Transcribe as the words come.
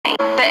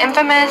The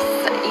infamous,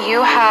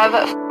 you have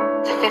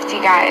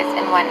 50 guys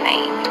in one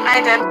night. I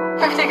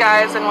did 50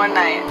 guys in one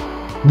night.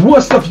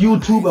 What's up,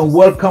 YouTube, and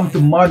welcome to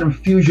Modern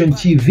Fusion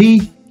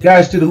TV.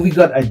 Guys, today we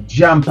got a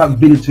jam-packed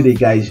video today,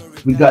 guys.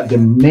 We got the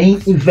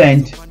main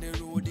event.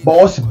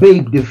 Boss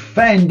Babe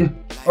defend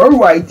her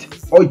right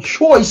or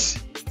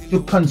choice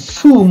to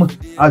consume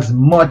as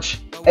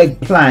much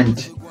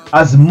eggplant,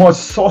 as much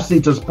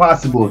sausage as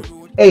possible,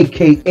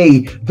 aka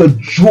the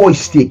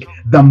joystick,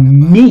 the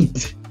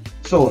meat.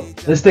 So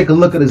let's take a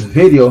look at this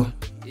video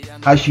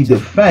how she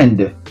defend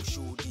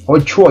her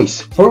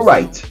choice, her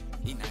right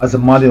as a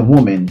modern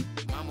woman,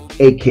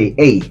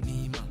 aka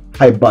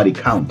high body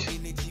count.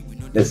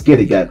 Let's get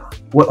it, guys.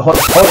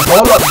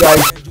 Hold up,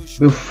 guys.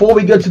 Before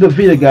we get to the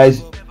video,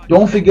 guys,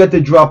 don't forget to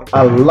drop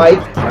a like,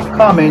 a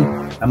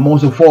comment, and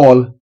most of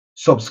all,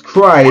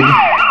 subscribe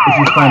if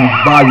you find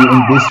value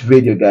in this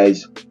video,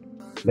 guys.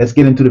 Let's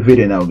get into the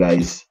video now,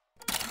 guys.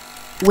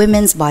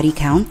 Women's body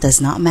count does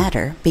not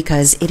matter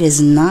because it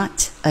is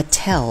not a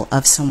tell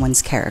of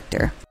someone's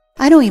character.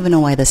 I don't even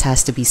know why this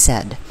has to be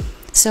said.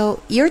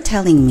 So you're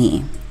telling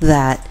me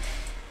that,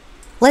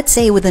 let's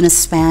say within a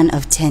span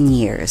of 10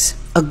 years,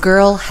 a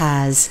girl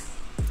has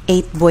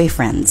 8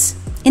 boyfriends.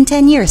 In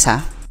 10 years,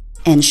 huh?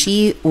 And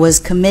she was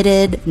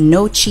committed,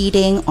 no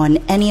cheating on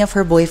any of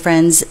her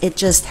boyfriends. It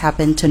just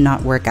happened to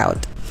not work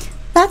out.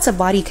 That's a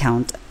body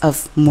count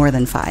of more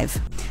than 5.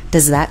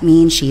 Does that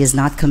mean she is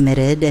not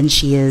committed and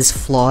she is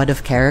flawed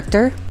of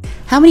character?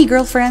 How many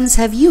girlfriends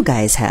have you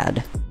guys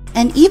had?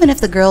 And even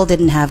if the girl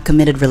didn't have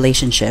committed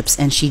relationships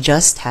and she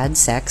just had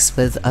sex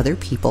with other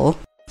people,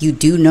 you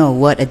do know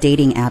what a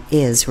dating app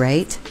is,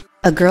 right?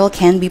 A girl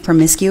can be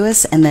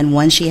promiscuous and then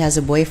once she has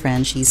a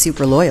boyfriend, she's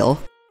super loyal.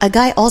 A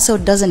guy also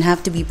doesn't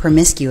have to be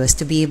promiscuous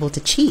to be able to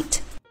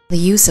cheat. The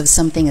use of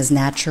something as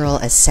natural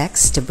as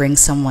sex to bring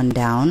someone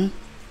down,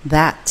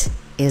 that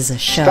is a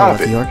show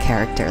of your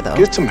character, though.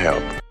 Get some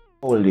help.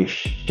 Holy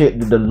shit,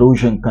 the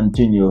delusion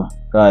continue.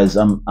 Guys,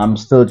 I'm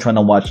still trying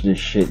to watch this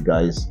shit,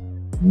 guys.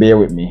 Bear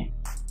with me.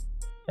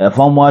 If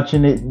I'm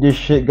watching this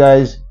shit,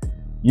 guys,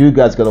 you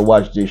guys gotta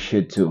watch this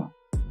shit too.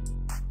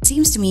 It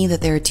seems to me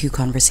that there are 2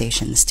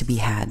 conversations to be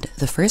had.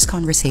 The first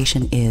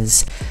conversation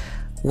is,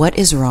 what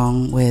is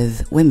wrong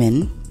with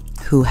women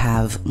who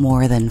have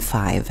more than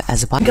 5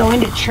 as a body count?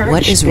 Going to church,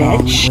 what is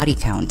wrong bitch? with body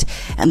count?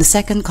 And the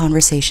second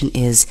conversation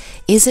is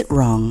it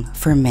wrong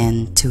for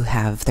men to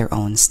have their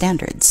own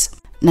standards?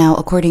 Now,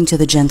 according to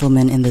the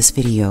gentleman in this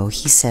video,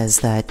 he says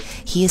that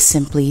he is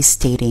simply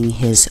stating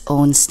his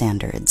own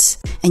standards.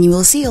 And you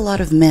will see a lot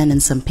of men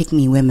and some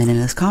pick-me women in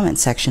his comment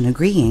section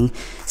agreeing,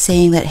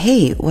 saying that,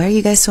 hey, why are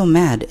you guys so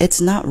mad?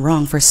 It's not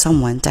wrong for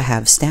someone to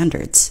have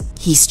standards.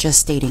 He's just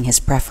stating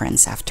his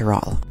preference after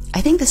all.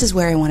 I think this is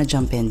where I want to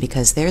jump in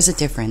because there's a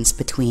difference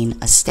between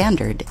a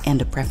standard and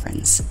a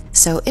preference.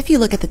 So if you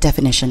look at the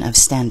definition of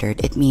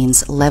standard, it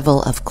means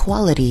level of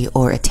quality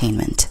or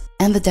attainment.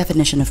 And the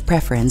definition of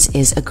preference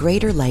is a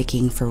greater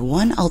liking for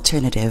one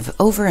alternative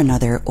over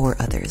another or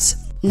others.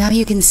 Now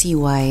you can see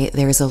why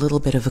there's a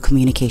little bit of a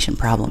communication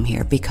problem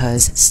here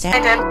because I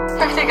did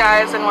 50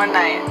 guys in one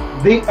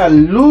night. The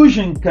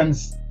illusion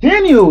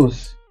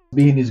continues.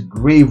 Being in his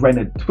grave right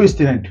now,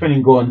 twisting and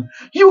turning, going,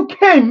 you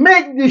can't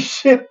make this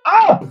shit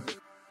up.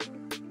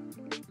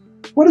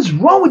 What is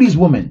wrong with these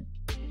women?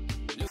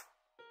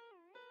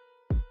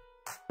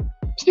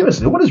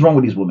 Seriously, what is wrong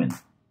with these women?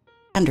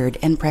 Standard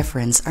and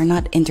preference are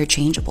not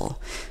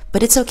interchangeable,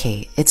 but it's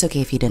okay. It's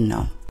okay if you didn't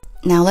know.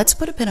 Now let's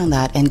put a pin on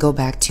that and go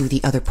back to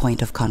the other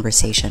point of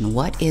conversation.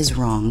 What is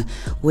wrong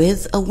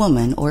with a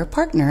woman or a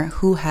partner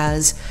who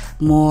has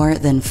more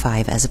than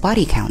 5 as a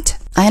body count?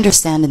 I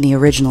understand in the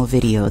original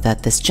video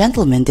that this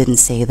gentleman didn't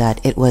say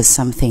that it was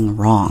something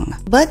wrong.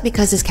 But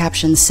because his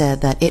caption said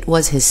that it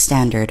was his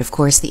standard, of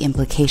course the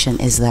implication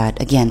is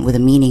that, again, with the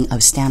meaning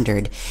of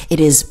standard,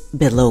 it is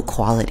below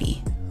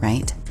quality,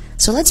 right?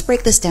 So let's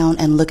break this down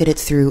and look at it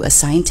through a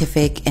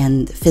scientific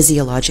and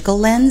physiological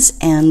lens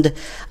and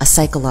a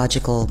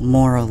psychological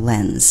moral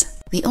lens.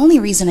 The only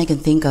reason I can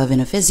think of in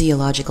a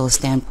physiological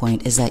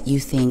standpoint is that you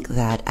think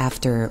that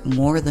after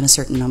more than a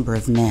certain number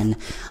of men,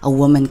 a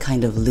woman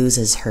kind of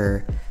loses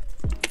her.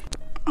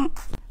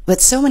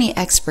 But so many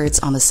experts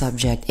on the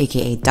subject,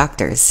 aka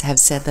doctors, have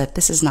said that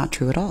this is not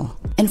true at all.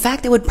 In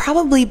fact, it would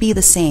probably be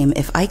the same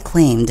if I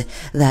claimed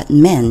that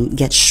men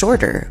get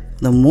shorter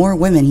the more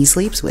women he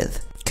sleeps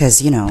with.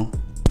 Because, you know,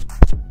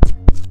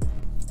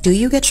 do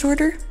you get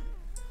shorter?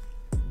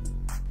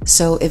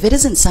 So if it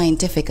isn't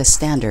scientific a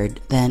standard,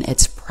 then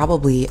it's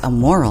probably a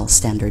moral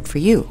standard for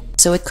you.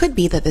 So it could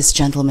be that this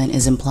gentleman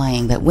is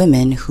implying that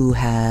women who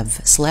have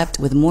slept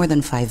with more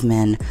than 5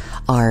 men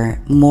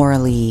are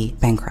morally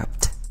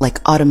bankrupt. Like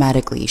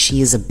automatically,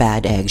 she is a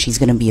bad egg. She's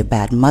gonna be a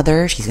bad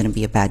mother, she's gonna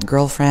be a bad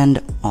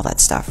girlfriend, all that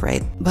stuff,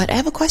 right? But I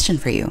have a question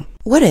for you.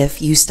 What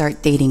if you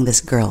start dating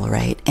this girl,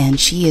 right? And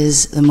she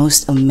is the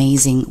most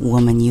amazing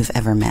woman you've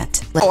ever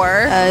met.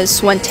 Or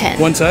 110.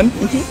 110?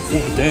 Mm-hmm.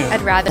 Oh, damn.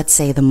 I'd rather. Let's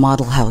say the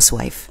model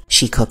housewife.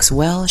 She cooks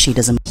well, she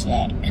doesn't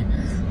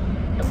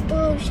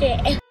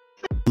Bullshit.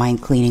 mind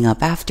cleaning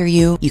up after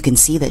you. You can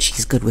see that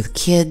she's good with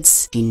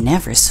kids. She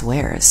never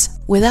swears.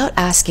 Without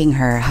asking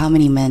her how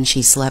many men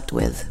she slept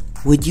with,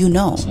 would you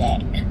know?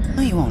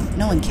 No, you won't.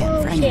 No one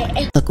can, for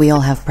anyone. Look, we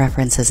all have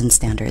preferences and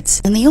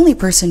standards. And the only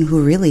person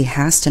who really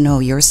has to know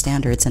your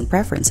standards and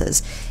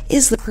preferences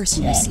is the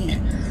person you're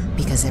seeing.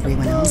 Because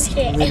everyone else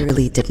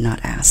literally did not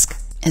ask.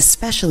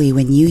 Especially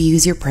when you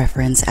use your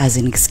preference as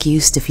an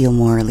excuse to feel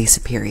morally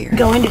superior.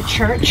 Going to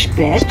church,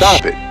 bitch.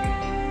 Stop it.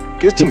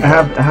 Get some.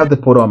 I have to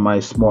put on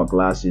my smart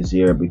glasses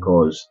here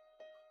because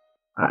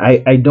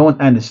I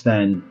don't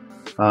understand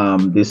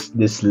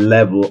this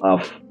level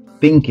of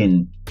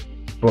thinking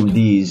from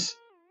these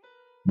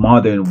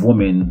modern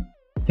women,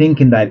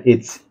 thinking that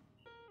it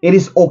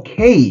is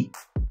okay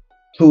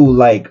to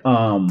like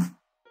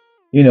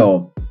you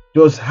know,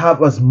 just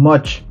have as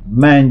much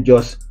man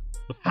just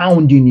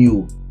pounding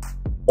you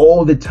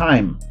all the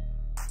time,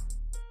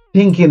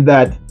 thinking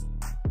that,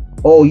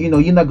 oh, you know,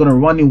 you're not gonna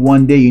run in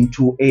one day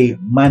into a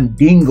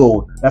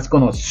mandingo that's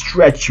gonna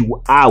stretch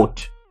you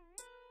out.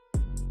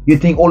 You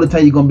think all the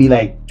time you're gonna be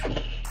like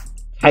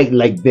tight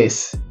like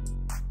this,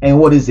 and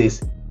what is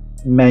this?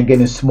 Man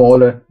getting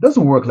smaller.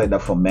 Doesn't work like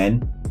that for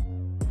men,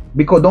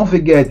 because don't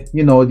forget,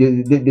 you know,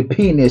 the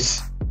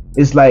penis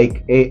is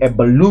like a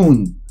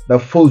balloon that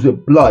fills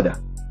with blood,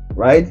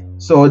 right?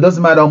 So it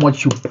doesn't matter how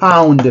much you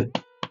pound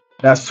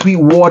that sweet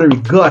watery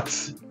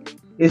guts,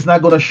 it's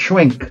not gonna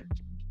shrink.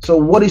 So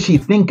what is she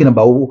thinking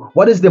about?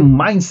 What is the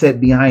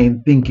mindset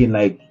behind thinking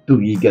like, do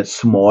you get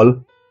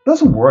small?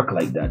 Doesn't work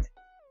like that.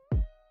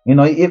 You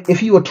know,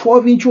 if you're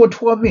 12 inch, you're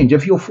 12 inch.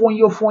 If you're 4 inch,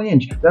 you're 4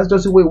 inch. That's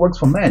just the way it works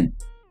for men.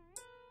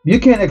 You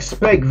can't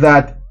expect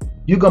that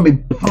you're gonna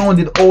be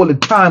pounded all the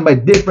time by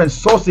different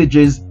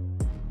sausages,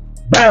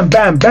 bam,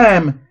 bam,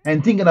 bam,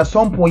 and thinking at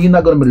some point you're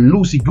not gonna be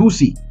loosey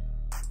goosey.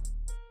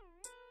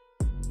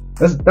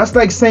 That's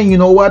like saying, you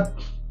know what?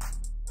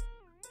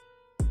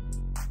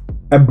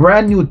 A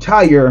brand new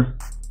tire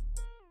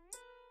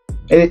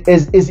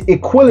is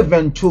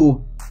equivalent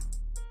to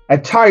a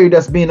tire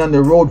that's been on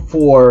the road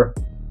for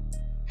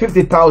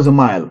 50,000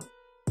 miles.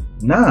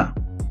 Nah,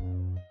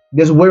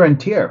 there's wear and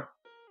tear.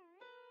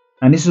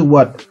 And this is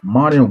what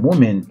modern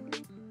women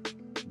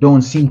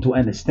don't seem to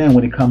understand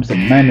when it comes to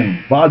man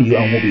and value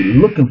and what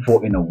we're looking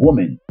for in a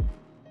woman.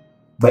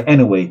 But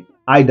anyway,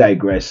 I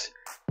digress.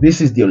 This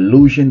is the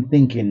illusion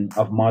thinking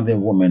of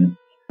modern women.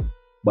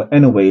 But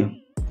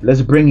anyway,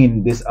 let's bring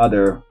in this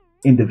other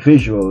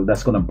individual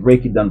that's going to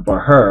break it down for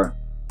her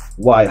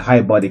why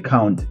high body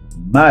count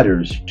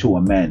matters to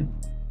a man.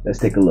 Let's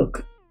take a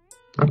look.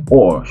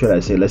 Or should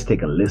I say, let's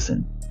take a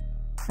listen.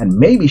 And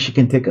maybe she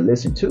can take a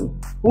listen too.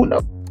 Who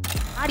knows?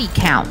 Body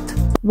count.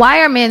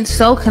 Why are men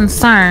so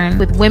concerned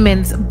with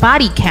women's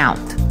body count,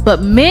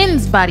 but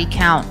men's body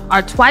count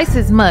are twice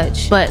as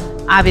much, but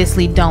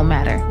obviously don't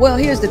matter? Well,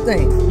 here's the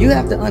thing. You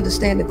have to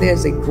understand that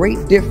there's a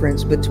great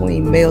difference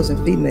between males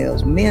and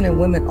females. Men and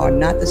women are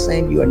not the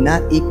same. You are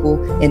not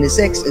equal, and the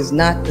sex is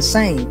not the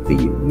same for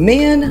you.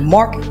 Men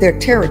mark their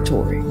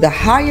territory. The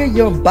higher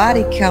your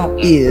body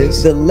count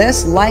is, the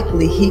less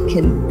likely he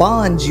can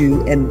bond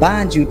you and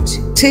bind you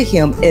to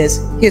him as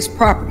his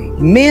property.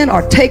 Men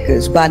are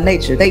takers by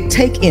nature. They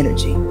take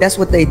energy. That's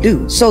what they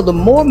do. So the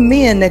more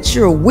men that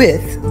you're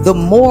with, the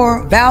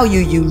more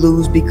value you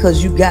lose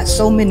because you got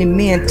so many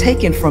men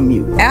taken from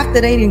you. After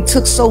they done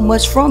took so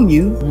much from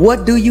you,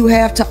 what do you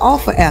have to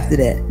offer after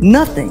that?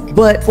 Nothing.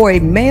 But for a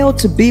male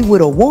to be with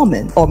a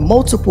woman or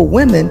multiple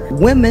women,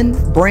 women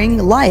bring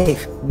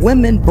life.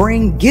 Women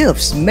bring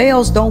gifts.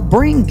 Males don't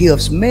bring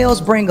gifts.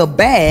 Males bring a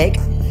bag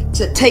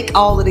to take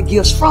all of the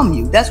gifts from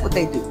you. That's what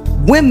they do.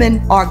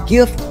 Women are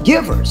gift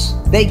givers.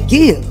 They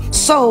give.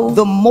 So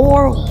the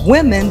more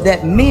women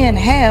that men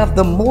have,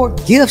 the more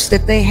gifts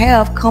that they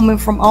have coming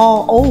from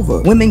all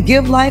over. Women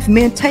give life,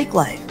 men take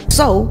life.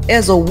 So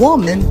as a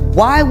woman,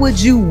 why would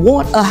you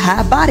want a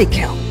high body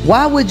count?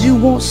 Why would you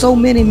want so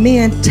many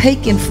men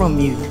taken from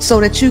you so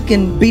that you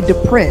can be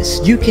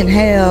depressed? You can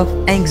have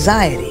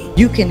anxiety.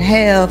 You can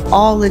have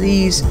all of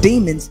these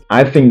demons.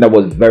 I think that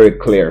was very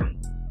clear.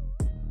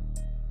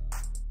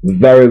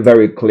 Very,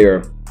 very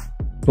clear.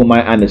 To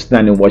my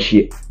understanding,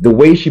 the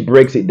way she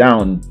breaks it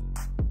down,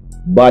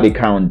 body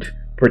count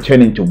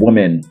pertaining to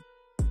women,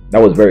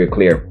 that was very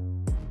clear.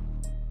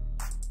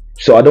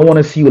 So I don't want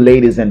to see you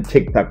ladies on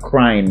TikTok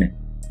crying,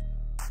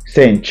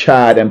 saying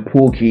Chad and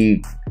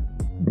Pookie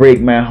break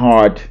my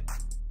heart.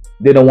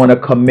 They don't want to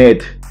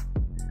commit,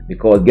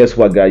 because guess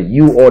what, guys?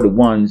 You are the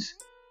ones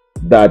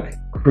that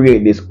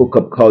create this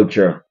hookup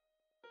culture.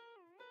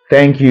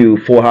 Thank you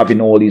for having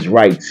all these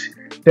rights.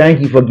 Thank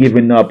you for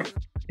giving up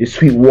the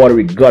sweet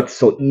watery guts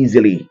so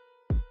easily.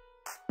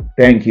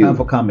 Thank you. Time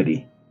for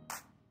comedy.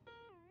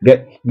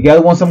 You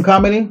guys want some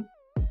comedy?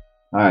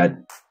 Alright.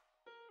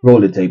 Roll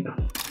the tape.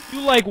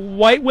 You like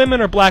white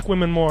women or black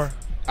women more?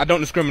 I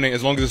don't discriminate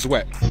as long as it's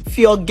wet. If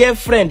your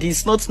girlfriend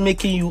is not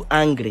making you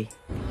angry,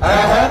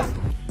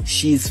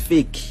 she's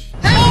fake.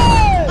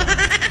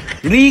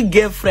 Real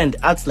girlfriend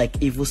acts like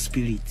evil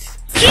spirit.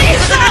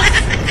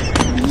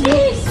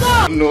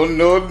 No,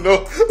 no,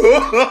 no.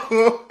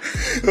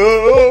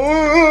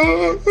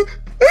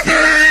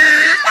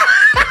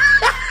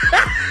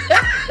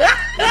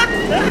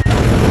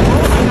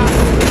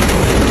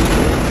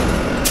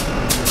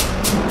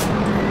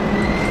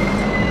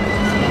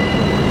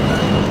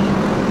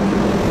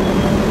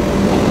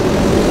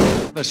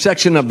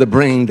 section of the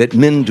brain that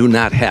men do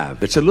not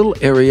have. It's a little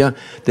area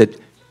that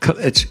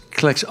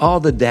collects all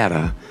the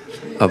data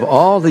of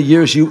all the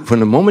years from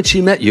the moment she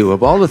met you,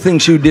 of all the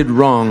things you did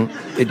wrong.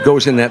 It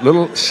goes in that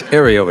little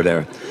area over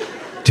there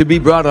to be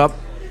brought up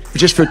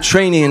just for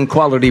training and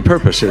quality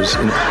purposes.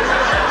 Because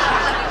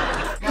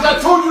I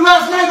told you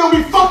last night, don't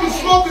be fucking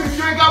smoking if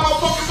you ain't got my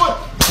fucking money.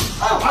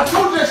 I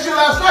told you that shit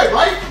last night,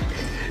 right?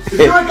 If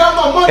you ain't got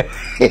my money.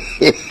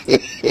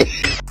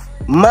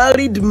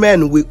 Married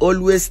men will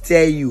always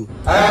tell you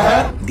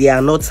they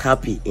are not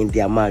happy in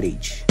their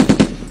marriage.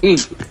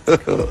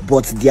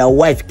 But their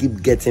wife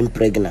keep getting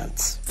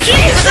pregnant.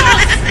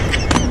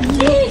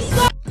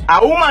 A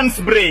woman's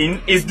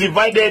brain is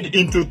divided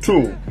into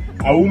two.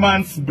 A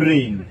woman's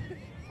brain.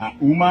 A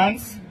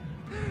woman's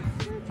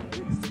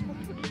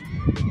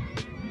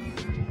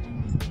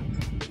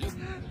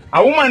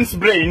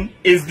brain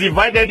is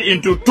divided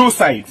into two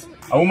sides.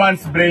 A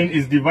woman's brain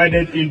is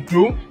divided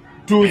into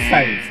two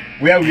sides,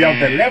 where we have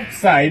the left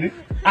side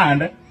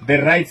and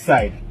the right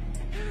side.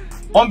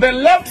 On the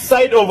left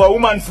side of a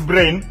woman's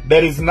brain,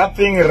 there is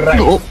nothing right.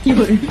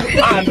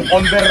 And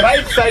on the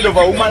right side of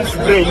a woman's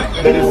brain,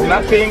 there is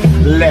nothing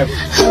left.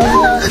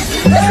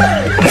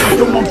 I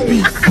don't want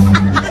peace.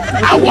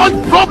 I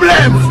want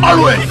problems,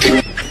 always.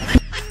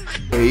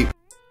 Hey,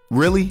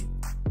 really?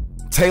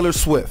 Taylor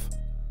Swift.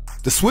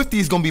 The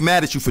Swifties gonna be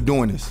mad at you for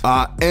doing this.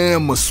 I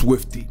am a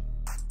Swiftie.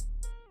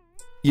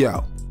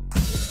 Yo.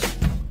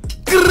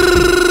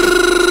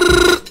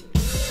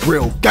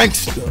 Real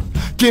gangster.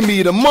 Give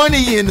me the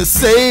money in the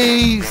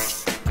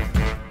safe,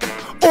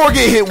 or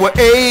get hit with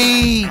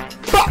AIDS.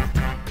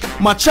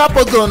 My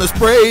chopper gonna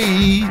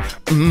spray.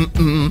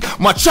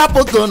 My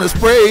chopper gonna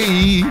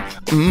spray.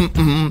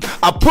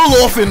 I pull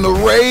off in the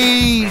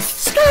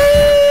race.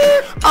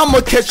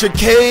 I'ma catch a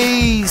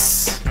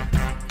case.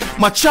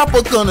 My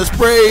chopper gonna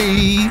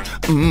spray.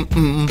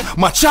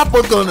 My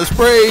chopper gonna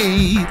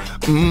spray.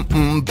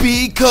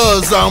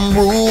 Because I'm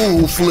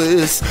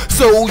ruthless,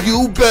 so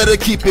you better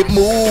keep it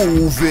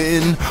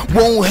moving.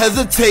 Won't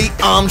hesitate,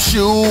 I'm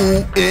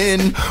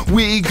shooting.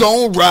 We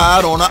gon'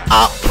 ride on a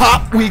op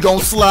pop, we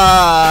gon'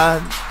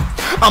 slide.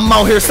 I'm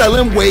out here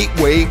selling weight.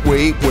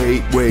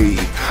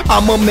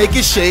 I'ma make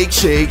it shake.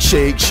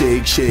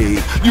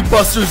 You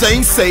busters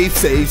ain't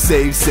safe.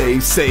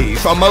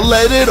 I'ma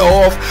let it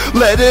off.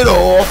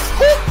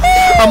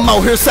 I'm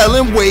out here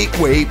selling weight.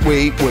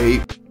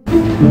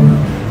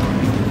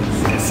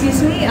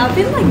 Excuse me, I've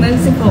been like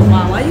noticing for a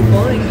while. Why are you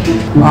following me?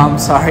 Oh, I'm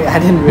sorry, I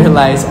didn't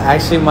realize.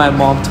 Actually, my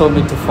mom told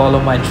me to follow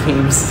my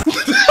dreams.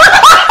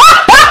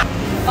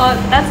 Oh,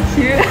 that's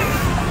cute.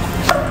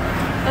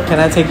 Can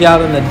I take you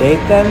out on a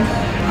date then?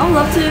 I'd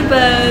love to,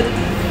 but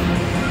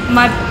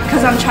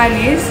because I'm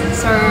Chinese,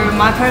 so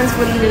my parents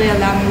wouldn't really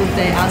allow me to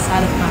date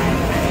outside of my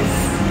race.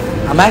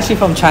 I'm actually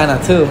from China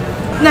too.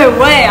 No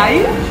way, are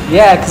you?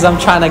 Yeah, because I'm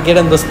trying to get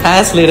in those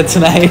pants later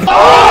tonight.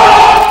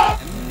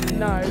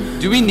 No.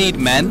 Do we need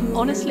men?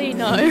 Honestly,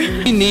 no. Do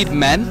we need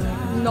men?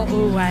 Not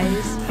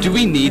always. Do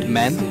we need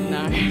men?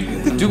 No.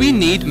 Do we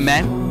need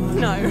men?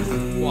 No.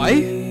 Why?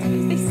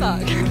 They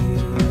suck.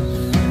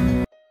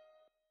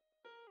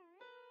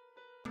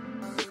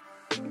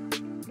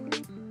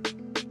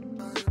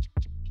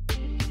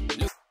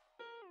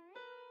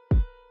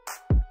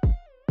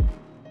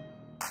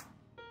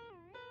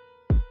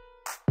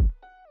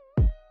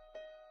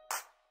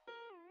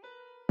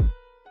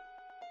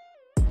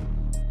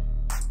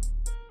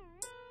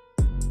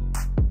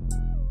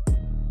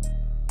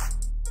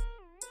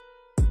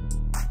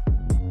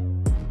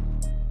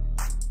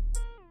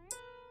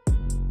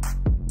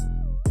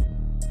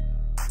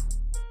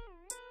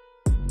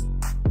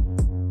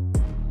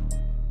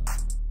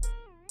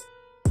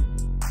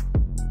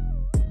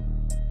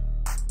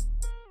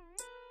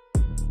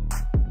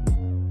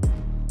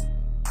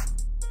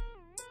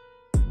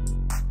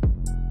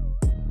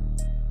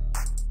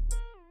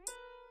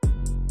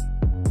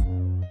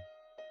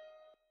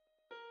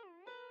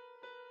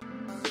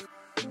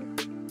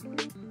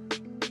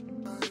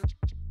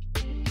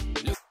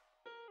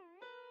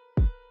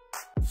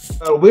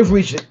 We've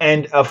reached the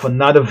end of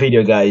another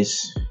video,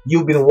 guys.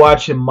 You've been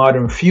watching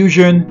Modern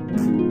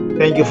Fusion.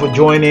 Thank you for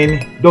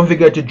joining. Don't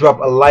forget to drop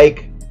a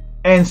like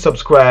and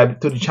subscribe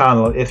to the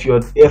channel if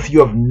you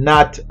have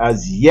not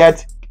as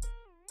yet.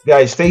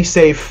 Guys, stay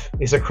safe.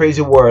 It's a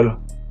crazy world,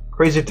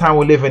 crazy time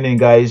we're living in,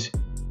 guys.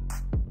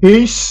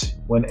 Peace.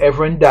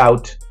 Whenever in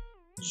doubt,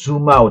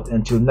 zoom out.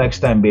 Until next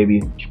time,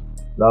 baby.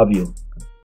 Love you.